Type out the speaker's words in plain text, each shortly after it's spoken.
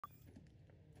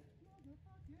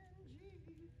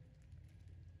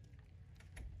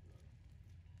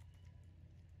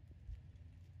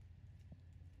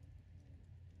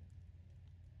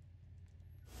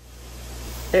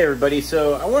Hey everybody,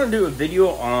 so I want to do a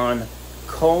video on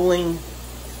culling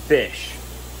fish.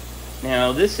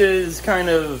 Now this is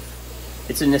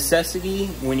it's a necessity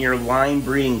when you're line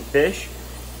breeding fish,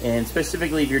 and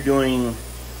specifically if you're doing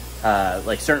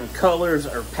like certain colors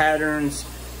or patterns.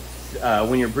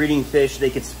 When you're breeding fish, they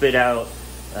could spit out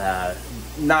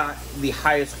not the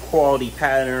highest quality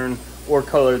pattern or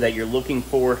color that you're looking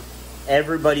for.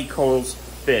 Everybody culls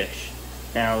fish.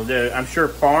 Now, I'm sure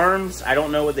farms, I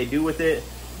don't know what they do with it,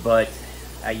 but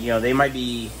you know, they might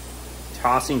be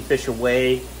tossing fish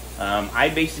away. I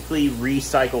basically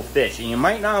recycle fish, and you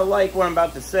might not like what I'm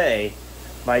about to say,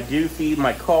 but I do feed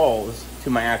my culls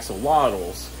to my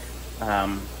axolotls.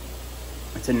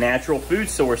 It's a natural food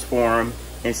source for them.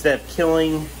 Instead of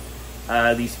killing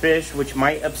these fish, which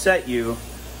might upset you,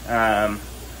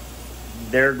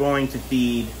 they're going to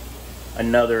feed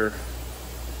another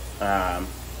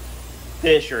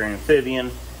fish or amphibian.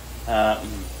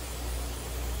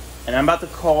 And I'm about to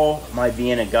cull my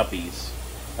Vienna Guppies.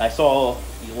 I saw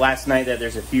last night that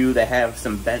there's a few that have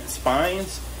some bent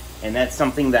spines, and that's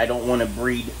something that I don't want to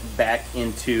breed back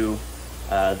into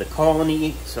the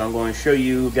colony. So I'm going to show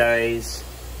you guys,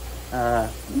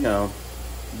 you know,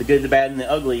 the good, the bad, and the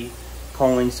ugly,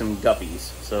 culling some guppies.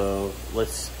 So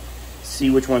let's see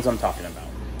which ones I'm talking about.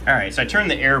 All right, so I turned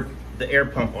the air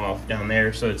pump off down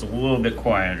there, so it's a little bit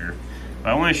quieter. But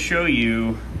I want to show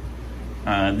you,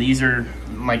 these are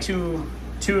my two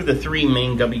of the three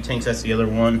main guppy tanks. That's the other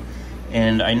one.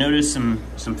 And I noticed some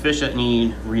fish that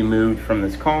need removed from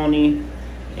this colony.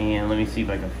 And let me see if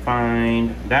I can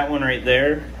find that one right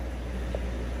there.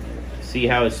 See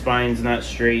how his spine's not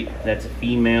straight? That's a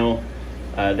female.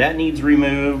 That needs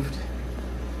removed.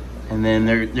 And then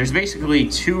there's basically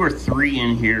 2 or 3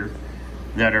 in here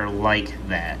that are like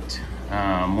that.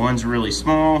 One's really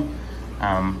small,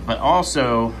 but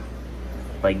also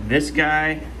like this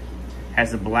guy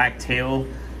has a black tail.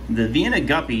 The Vienna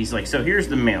Guppies, like, so here's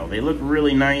the male. They look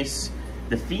really nice.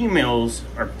 The females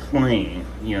are plain.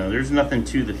 You know, there's nothing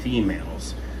to the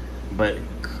females. But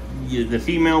the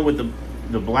female with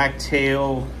the black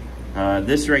tail,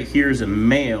 this right here is a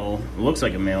male. It looks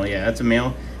like a male. Yeah, that's a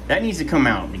male. That needs to come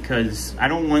out because I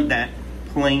don't want that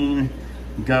plain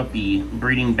guppy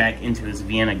breeding back into this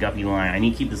Vienna Guppy line. I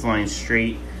need to keep this line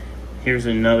straight. Here's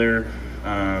another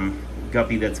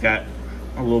guppy that's got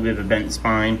a little bit of a bent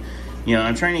spine. You know,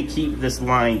 I'm trying to keep this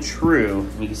line true.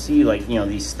 You can see, like, you know,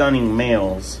 these stunning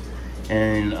males.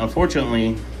 And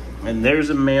unfortunately, and there's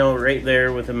a male right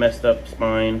there with a messed up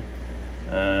spine.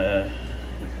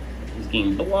 He's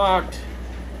getting blocked.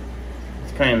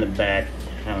 It's kind of in the back.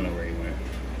 I don't know where he went.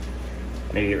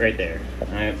 Maybe right there.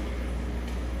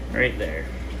 Right there.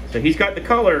 So he's got the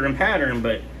color and pattern,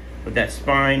 but with that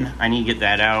spine, I need to get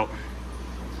that out.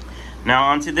 Now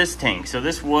onto this tank. So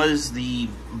this was the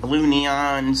blue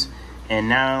neons, and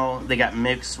now they got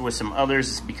mixed with some others.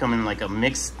 It's becoming like a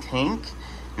mixed tank.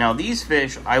 Now these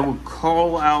fish, I would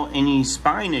call out any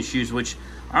spine issues, which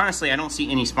honestly, I don't see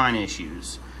any spine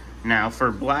issues. Now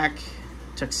for black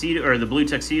tuxedo, or the blue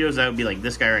tuxedos, that would be like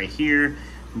this guy right here,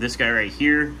 this guy right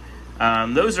here.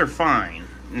 Those are fine.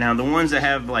 Now the ones that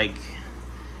have like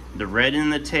the red in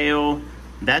the tail,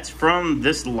 that's from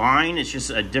this line. It's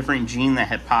just a different gene that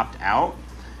had popped out.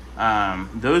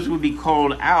 Those would be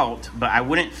called out, but I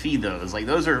wouldn't feed those. Like,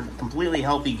 those are completely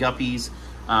healthy guppies.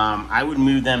 I would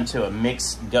move them to a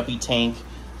mixed guppy tank,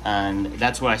 and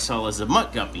that's what I saw as a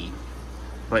mutt guppy.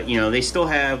 But you know, they still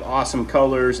have awesome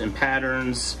colors and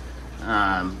patterns.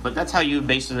 But that's how you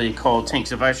basically call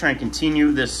tanks. If I was trying to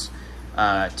continue this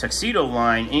tuxedo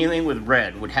line, anything with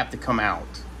red would have to come out.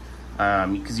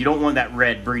 Because you don't want that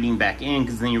red breeding back in,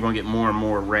 because then you're going to get more and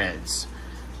more reds.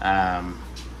 And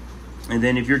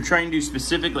then if you're trying to do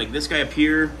specific, like this guy up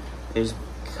here is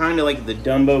kind of like the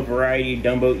Dumbo variety,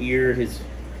 Dumbo ear. You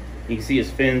can see his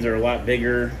fins are a lot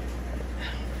bigger.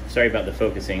 Sorry about the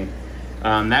focusing.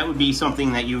 That would be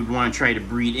something that you would want to try to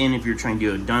breed in if you're trying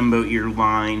to do a Dumbo ear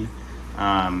line.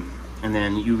 And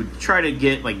then you would try to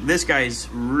get, like, this guy's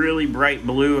really bright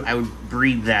blue. I would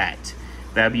breed that.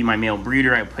 That would be my male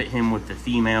breeder. I would put him with the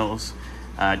females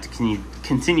to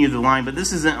continue the line. But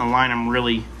this isn't a line I'm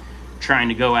really trying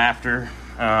to go after.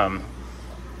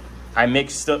 I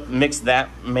mixed that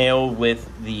male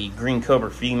with the green cobra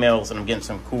females, and I'm getting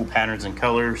some cool patterns and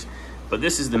colors. But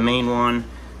this is the main one.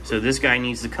 So this guy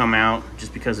needs to come out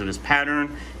just because of his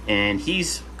pattern. And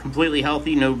he's completely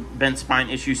healthy, no bent spine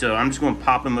issue. So I'm just going to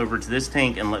pop him over to this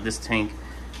tank and let this tank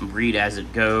breed as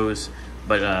it goes.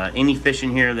 But any fish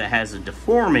in here that has a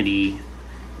deformity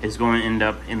is going to end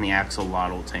up in the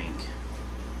axolotl tank.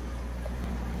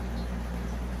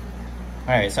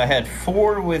 All right, so I had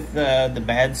 4 with the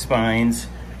bad spines.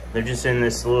 They're just in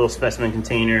this little specimen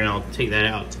container, and I'll take that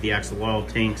out to the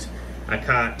axolotl tanks. I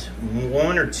caught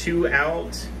 1 or 2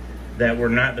 out that were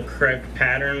not the correct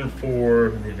pattern for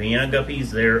the Vienna Guppies.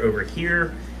 They're over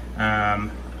here.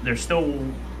 There's still,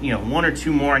 you know, 1 or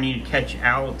 2 more I need to catch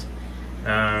out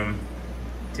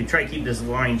to try to keep this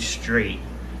line straight.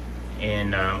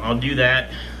 And I'll do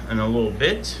that in a little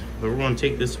bit, but we're going to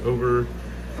take this over,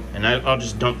 and I'll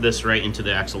just dump this right into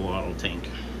the axolotl tank.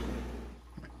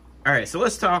 All right, so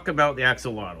let's talk about the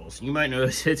axolotls. You might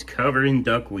notice it's covered in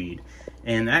duckweed,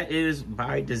 and that is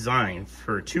by design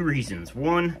for 2 reasons.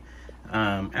 One,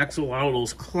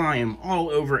 axolotls climb all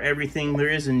over everything. There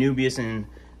is Anubias and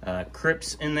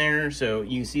crypts in there, so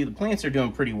you can see the plants are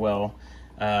doing pretty well.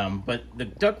 But the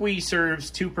duckweed serves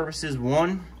 2 purposes.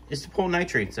 One is to pull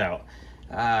nitrates out.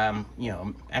 You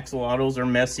know, axolotls are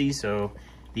messy, so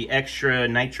the extra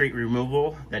nitrate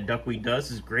removal that duckweed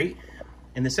does is great.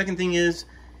 And the second thing is,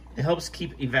 it helps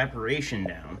keep evaporation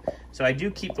down. So I do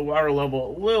keep the water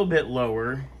level a little bit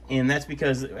lower, and that's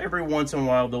because every once in a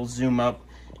while they'll zoom up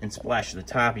and splash to the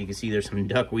top. You can see there's some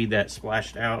duckweed that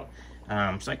splashed out.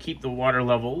 So I keep the water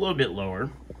level a little bit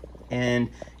lower. And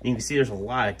you can see there's a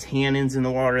lot of tannins in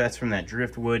the water. That's from that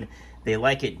driftwood. They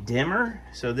like it dimmer.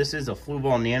 So this is a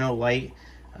Fluval Nano light,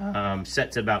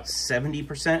 set to about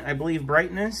 70%, I believe,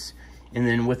 brightness. And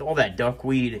then with all that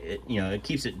duckweed, it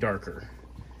keeps it darker.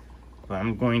 But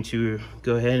I'm going to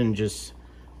go ahead and just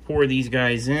pour these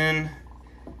guys in.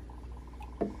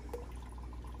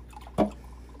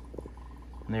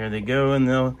 There they go, and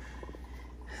they'll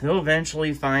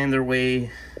eventually find their way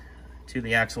to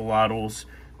the axolotls.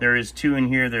 There is 2 in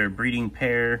here. They're a breeding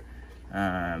pair.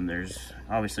 There's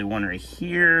obviously 1 right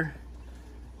here,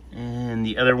 and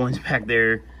the other one's back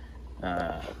there.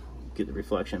 Get the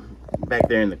reflection back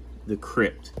there in the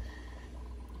crypt.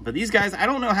 But these guys, I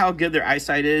don't know how good their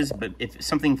eyesight is, but if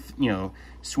something,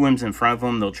 swims in front of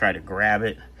them, they'll try to grab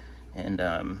it. And,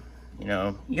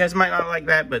 you guys might not like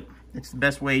that, but it's the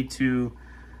best way to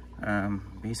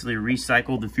basically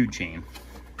recycle the food chain.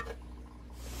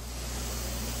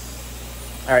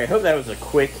 All right, I hope that was a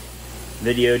quick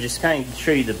video, just kind of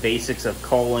show you the basics of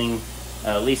culling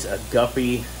at least a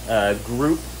guppy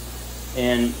group.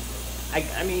 And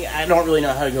I mean, I don't really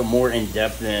know how to go more in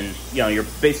depth than, you're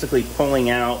basically pulling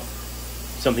out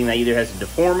something that either has a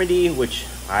deformity, which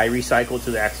I recycle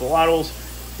to the axolotls,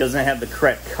 doesn't have the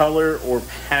correct color or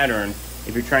pattern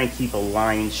if you're trying to keep a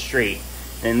line straight.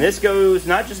 And this goes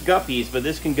not just guppies, but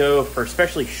this can go for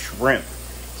especially shrimp.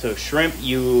 So shrimp,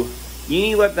 you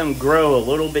need to let them grow a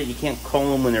little bit. You can't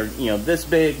cull them when they're, this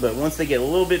big, but once they get a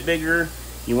little bit bigger,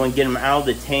 you want to get them out of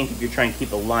the tank if you're trying to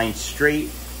keep a line straight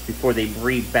before they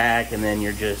breathe back, and then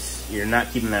you're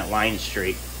not keeping that line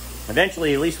straight.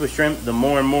 Eventually, at least with shrimp, the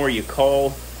more and more you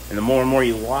cull and the more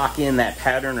you lock in that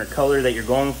pattern or color that you're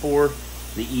going for,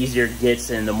 the easier it gets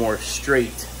and the more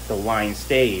straight the line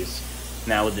stays.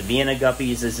 Now with the Vienna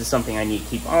Guppies, this is something I need to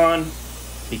keep on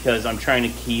because I'm trying to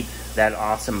keep that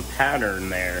awesome pattern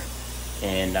there.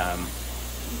 And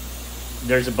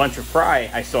there's a bunch of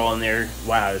fry I saw in there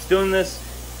while I was doing this,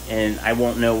 and I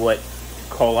won't know what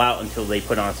call out until they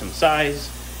put on some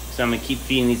size. So I'm gonna keep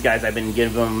feeding these guys. I've been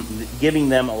giving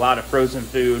them a lot of frozen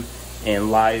food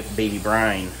and live baby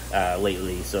brine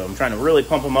lately. So I'm trying to really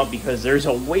pump them up because there's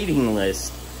a waiting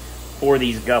list for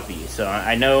these guppies. So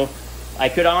I know I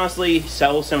could honestly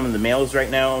sell some of the males right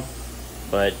now,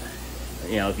 but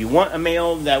if you want a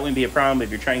male, that wouldn't be a problem. But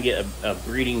if you're trying to get a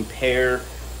breeding pair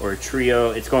or a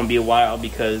trio, it's going to be a while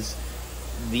because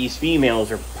these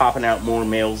females are popping out more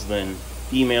males than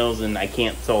females, and I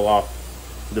can't sell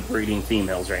off the breeding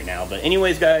females right now. But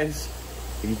anyways, guys,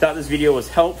 if you thought this video was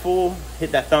helpful,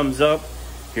 hit that thumbs up.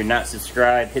 If you're not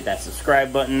subscribed, hit that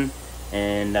subscribe button.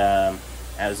 And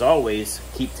as always,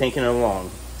 keep taking it along.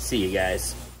 See you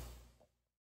guys.